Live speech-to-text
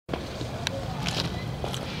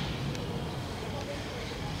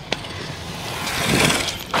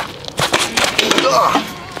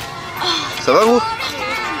Ça va vous?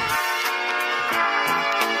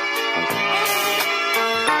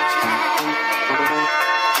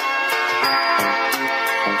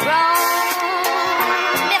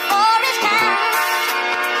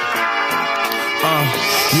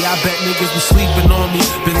 Yeah, I bet niggas be sleeping on me.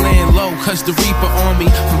 Been laying low, cause the reaper on me.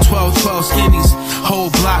 From 12 skinnies, whole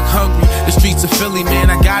block hungry. The streets of Philly, man,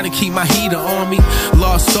 I gotta keep my heater on me.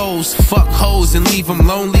 Lost souls, fuck hoes and leave them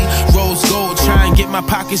lonely. Rose gold, try and get my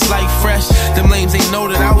pockets like fresh. Them lames ain't know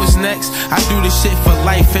that I was next. I do this shit for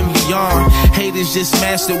life and beyond. Haters just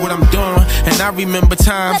mastered what I'm doing, and I remember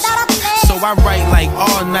times. So I write like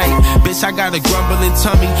all night. Bitch, I got a grumbling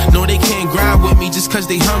tummy. No, they can't grind with me just cause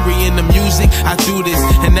they hungry in the music. I do this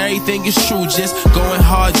and everything is true. Just going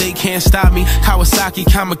hard, they can't stop me. Kawasaki,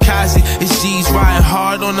 kamikaze, it's G's riding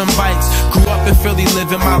hard on them bikes. Grew up in Philly,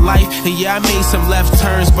 living my life. And yeah, I made some left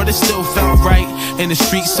turns, but it still felt right. In the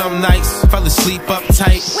streets some nights, fell asleep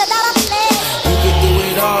uptight. You can do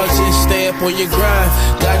it all, just stay up on your grind.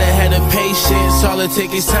 Gotta have the patience, all it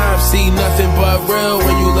takes is time. See nothing but real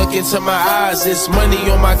when you look into my eyes. It's money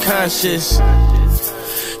on my conscience.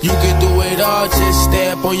 You can do it all, just stay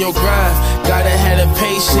up on your grind. Gotta have the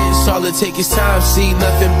patience, all it takes is time. See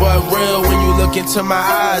nothing but real when you look into my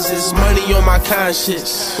eyes. It's money on my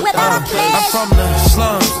conscience. I'm from the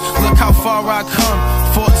slums, look how far I come.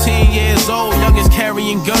 14 years old, youngest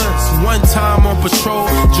carrying guns. One time on patrol,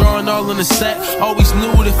 drawing all on the set. Always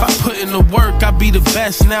knew that if I put in the work, I'd be the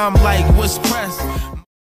best. Now I'm like, what's pressed?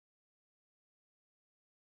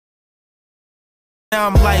 Now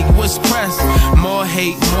I'm like, what's pressed? More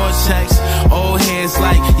hate, more checks. Old heads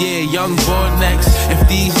like, yeah, young boy next. If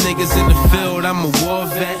these niggas in the field, I'm a war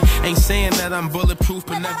vet. Ain't saying that I'm bulletproof,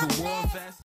 but never wore vest.